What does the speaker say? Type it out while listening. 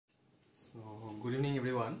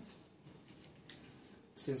everyone.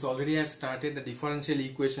 Since already I have started the differential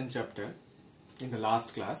equation chapter in the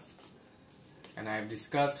last class and I have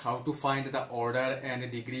discussed how to find the order and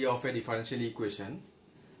degree of a differential equation,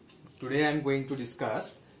 today I am going to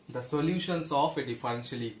discuss the solutions of a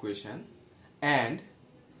differential equation and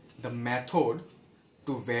the method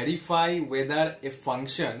to verify whether a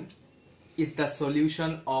function is the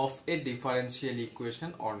solution of a differential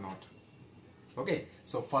equation or not. Okay,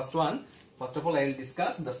 so first of all I will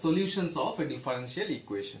discuss the solutions of a differential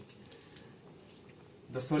equation.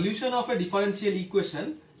 The solution of a differential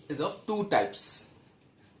equation is of two types.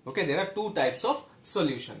 Okay, there are two types of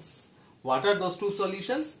solutions. What are those two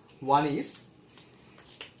solutions? One is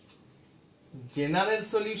general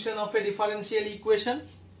solution of a differential equation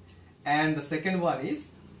and the second one is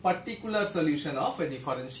particular solution of a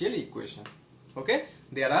differential equation. Okay,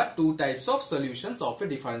 there are two types of solutions of a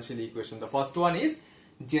differential equation. The first one is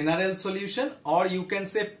general solution, or you can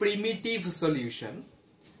say primitive solution,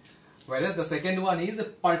 whereas the second one is a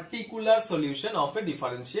particular solution of a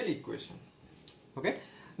differential equation. Okay,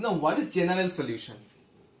 now what is general solution?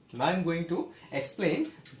 Now I am going to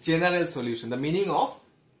explain general solution, the meaning of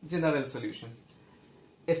general solution.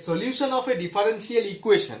 A solution of a differential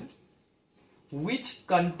equation which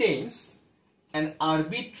contains an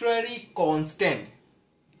arbitrary constant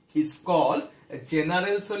is called a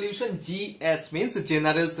general solution. GS means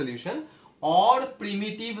general solution or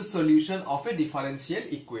primitive solution of a differential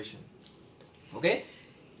equation. Okay,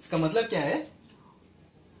 इसका मतलब क्या है?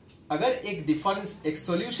 अगर एक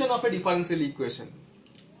solution of a differential equation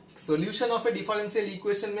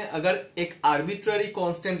में अगर एक arbitrary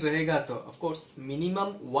constant रहेगा तो of course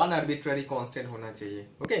minimum one arbitrary constant होना चाहिए.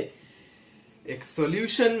 Okay, एक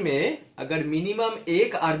सॉल्यूशन में अगर मिनिमम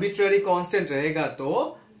एक आर्बिट्ररी कांस्टेंट रहेगा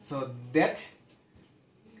तो so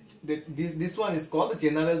this one is called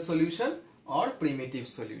general solution or primitive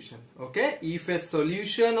solution. Okay, if a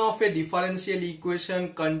solution of a differential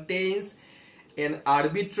equation contains an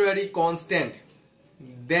arbitrary constant,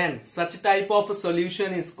 then such type of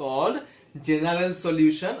solution is called general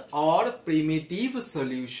solution or primitive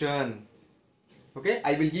solution. Okay,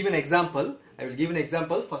 I will give an example.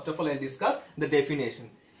 First of all, I will discuss the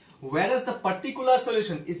definition. Whereas the particular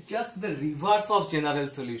solution is just the reverse of general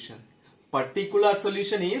solution. Particular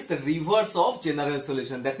solution is the reverse of general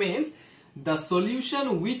solution. That means the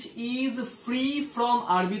solution which is free from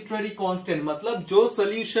arbitrary constant. मतलब जो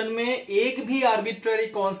solution में एक भी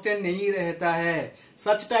arbitrary constant नहीं रहता है,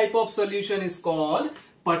 such type of solution is called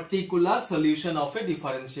particular solution of a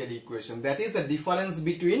differential equation. That is the difference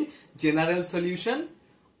between general solution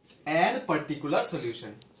and particular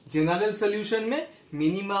solution. General solution में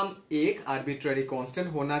minimum एक arbitrary constant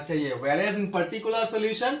होना चाहिए, whereas in particular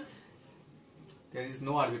solution there is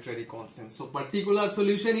no arbitrary constant. So particular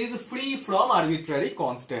solution is free from arbitrary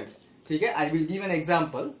constant. ठीक है, I will give an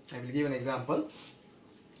example.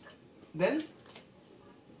 Then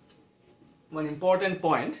one important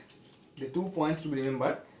point, the 2 points to be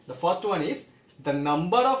remembered. The first one is the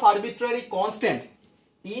number of arbitrary constant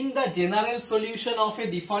in the general solution of a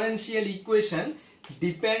differential equation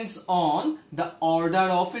depends on the order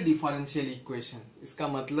of a differential equation. इसका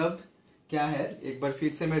मतलब क्या है? एक बार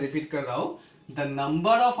फिर से मैं repeat कर रहा हूँ. The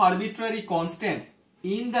number of arbitrary constant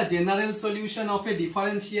in the general solution of a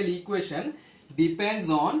differential equation depends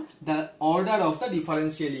on the order of the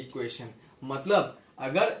differential equation. मतलब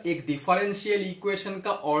अगर एक differential equation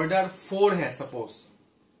का order 4 है suppose,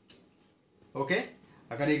 okay,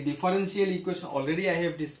 अगर एक differential equation, already I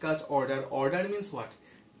have discussed order means what?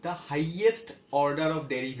 The highest order of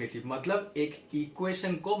derivative. मतलब एक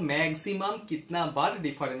equation को maximum कितना बार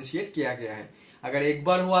differentiate किया गया है. अगर एक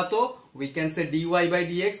बार हुआ तो we can say dy by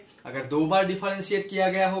dx. अगर दो बार differentiate किया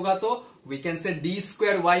गया होगा तो we can say d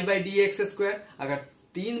square y by dx square. अगर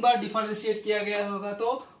तीन बार differentiate किया गया होगा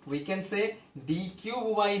तो we can say d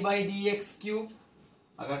cube y by dx cube.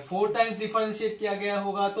 अगर 4 times differentiate किया गया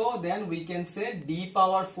होगा तो then we can say d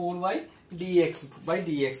power 4y dx by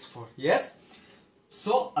dx4. Yes.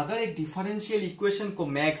 So अगर एक differential equation को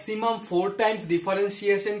maximum 4 times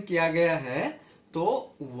differentiation किया गया है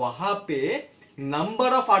तो वहां पे number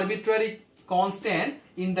of arbitrary constant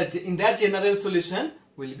in that general solution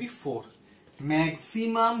will be 4.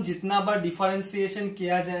 Maximum जितना बार differentiation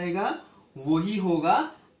किया जाएगा वही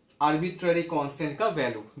होगा arbitrary constant का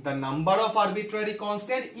value. The number of arbitrary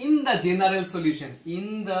constant in the general solution.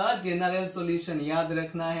 याद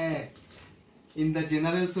रखना है. In the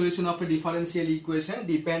general solution of a differential equation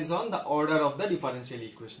depends on the order of the differential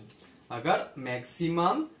equation. अगर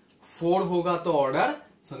maximum 4 होगा तो order,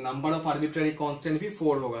 so number of arbitrary constant भी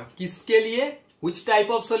 4 होगा. किसके लिए? Which type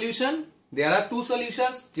of solution? There are two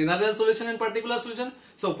solutions, general solution and particular solution.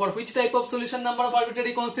 So for which type of solution number of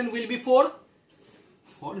arbitrary constant will be 4?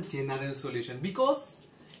 For general solution, because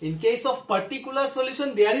in case of particular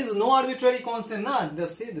solution there is no arbitrary constant.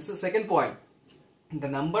 Just see, this is the second point. The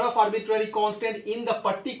number of arbitrary constant in the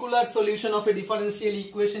particular solution of a differential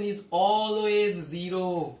equation is always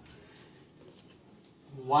 0.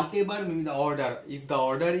 Whatever may be the order. If the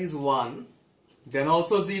order is 1, then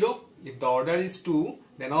also 0. If the order is 2,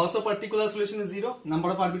 then also particular solution is 0.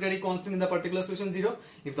 Number of arbitrary constant in the particular solution 0.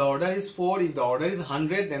 If the order is 4, if the order is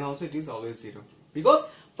 100, then also it is always 0. Because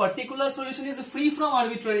particular solution is free from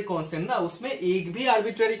arbitrary constant ना, उसमें एक भी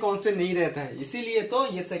arbitrary constant नहीं रहता है. इसीलिए तो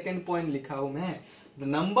ये second point लिखा हूं मैं. The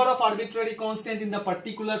number of arbitrary constant in the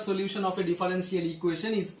particular solution of a differential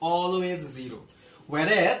equation is always 0.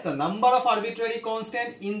 Whereas the number of arbitrary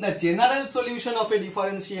constant in the general solution of a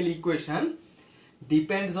differential equation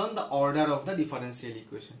depends on the order of the differential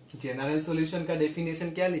equation. General solution का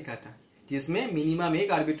definition क्या लिखा था? जिसमें minimum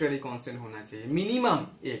एक arbitrary constant होना चाहिए. Minimum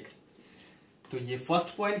एक. तो ये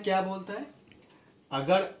फर्स्ट पॉइंट क्या बोलता है?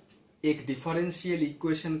 अगर एक डिफरेंशियल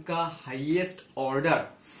इक्वेशन का हाईएस्ट ऑर्डर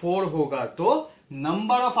 4 होगा तो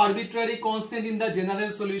number of arbitrary constant in the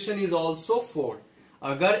general solution is also 4.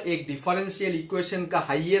 अगर एक डिफरेंशियल इक्वेशन का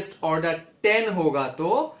हाईएस्ट ऑर्डर 10 होगा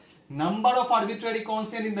तो number of arbitrary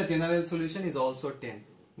constant in the general solution is also 10.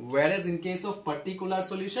 Whereas in case of particular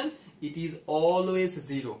solution it is always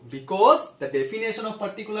 0 because the definition of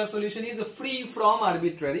particular solution is free from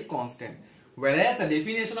arbitrary constant. Whereas the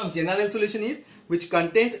definition of general solution is which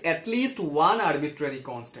contains at least one arbitrary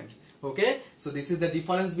constant. Okay, so this is the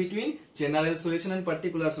difference between general solution and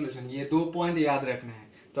particular solution. ये दो point याद रखना है.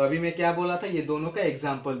 तो अभी मैं क्या बोला था, ये दोनों का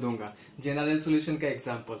एग्जांपल दूंगा. जनरल सॉल्यूशन का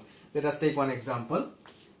example. Let us take one example.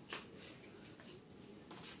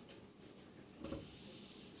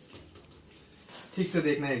 ठीक से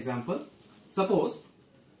देखना है example. Suppose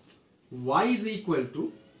y is equal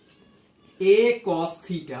to a cos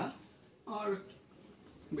theta, or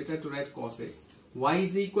better to write cos x. Y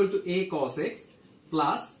is equal to a cos x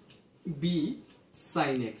plus b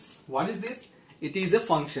sin x. What is this? It is a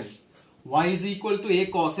function. Y is equal to a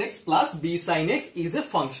cos x plus b sin x is a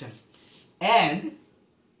function. And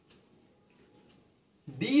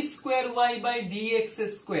d square y by dx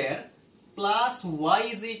square plus y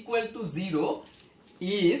is equal to 0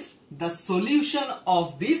 is the solution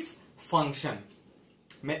of this function.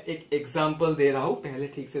 मैं एक example दे रहा हूं, पहले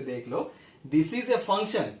ठीक से देख लो. This is a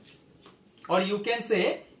function, or you can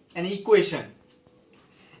say an equation,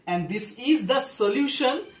 and this is the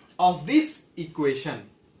solution of this equation.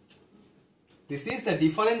 This is the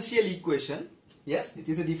differential equation. Yes, it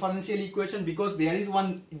is a differential equation because there is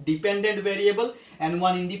one dependent variable and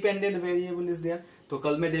one independent variable is there. तो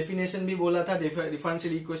कल मैं definition भी बोला था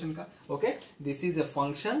differential equation का. Okay, this is a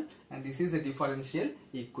function and this is a differential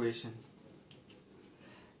equation.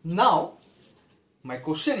 Now, my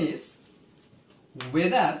question is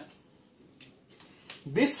whether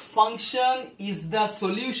this function is the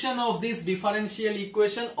solution of this differential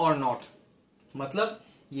equation or not. मतलब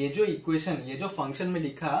ये जो equation, ये जो function में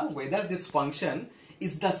लिखा, whether this function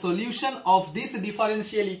is the solution of this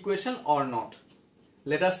differential equation or not.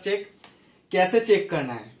 Let us check. कैसे check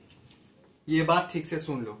करना है, ये बात ठीक से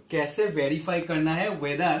सुन लो. कैसे वेरीफाई करना है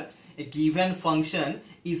whether a given function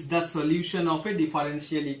is the solution of a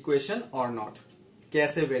differential equation or not.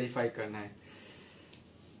 कैसे वेरीफाई करना है?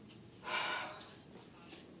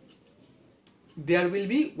 There will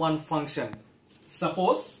be one function.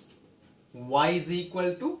 Suppose y is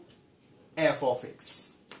equal to f of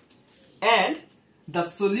x, and the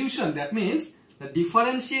solution, that means the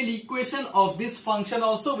differential equation of this function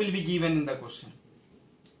also will be given in the question.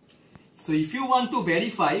 So if you want to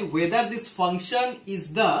verify whether this function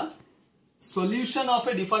is the solution of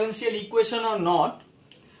a differential equation or not,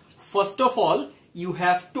 first of all you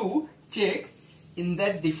have to check in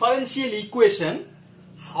that differential equation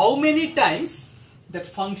how many times that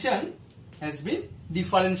function has been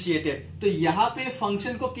differentiated. तो यहाँ पे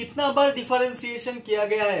function को कितना बार differentiation किया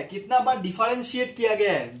गया है, कितना बार differentiate किया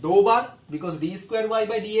गया है? 2 बार, because d square y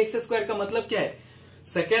by dx square का मतलब क्या है?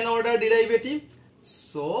 Second order derivative.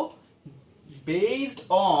 So based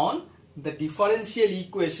on the differential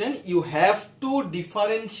equation you have to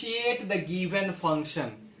differentiate the given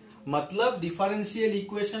function. मतलब differential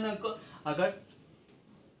equation अगर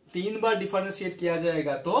 3 बार differentiate किया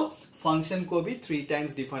जाएगा तो function को भी 3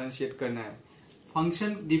 times differentiate करना है.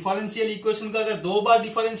 फंक्शन डिफरेंशियल इक्वेशन का अगर 2 बार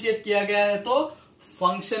डिफरेंशिएट किया गया है तो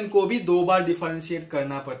फंक्शन को भी 2 बार डिफरेंशिएट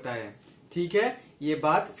करना पड़ता है. ठीक है, ये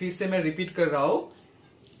बात फिर से मैं रिपीट कर रहा हूं.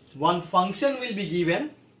 One function will be given,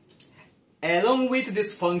 along with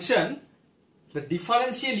this function the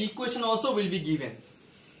differential equation also will be given.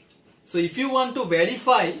 So if you want to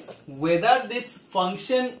verify whether this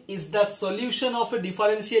function is the solution of a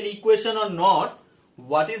differential equation or not,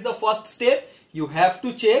 what is the first step? You have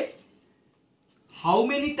to check how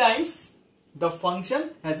many times the function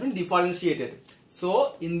has been differentiated.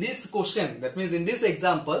 So in this question, that means in this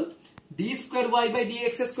example, d square y by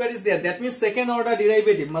dx square is there. That means second order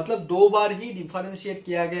derivative, मतलब दो बार ही differentiate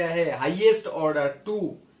किया गया है, highest order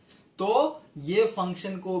 2. तो ये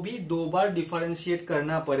function को भी दो बार differentiate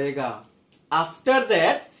करना पड़ेगा. After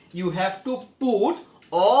that, you have to put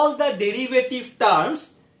all the derivative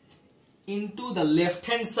terms into the left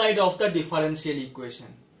hand side of the differential equation.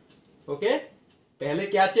 Okay? पहले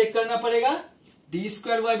क्या चेक करना पड़ेगा? d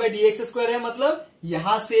square y by dx square है, मतलब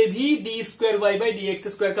यहां से भी d square y by dx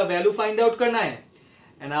square का वैल्यू फाइंड आउट करना है.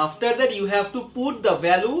 And after that you have to put the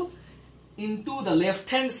value into the left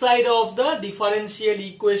hand side of the differential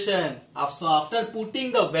equation. So after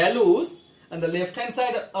putting the values on the left hand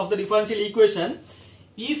side of the differential equation,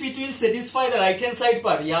 if it will satisfy the right hand side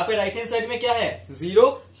part, यहाँ पे right hand side में क्या है?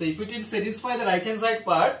 0. So if it will satisfy the right hand side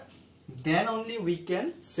part, then only we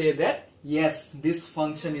can say that yes, this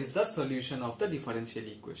function is the solution of the differential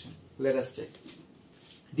equation. Let us check.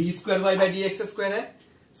 d square y by dx square है.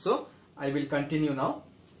 So I will continue now.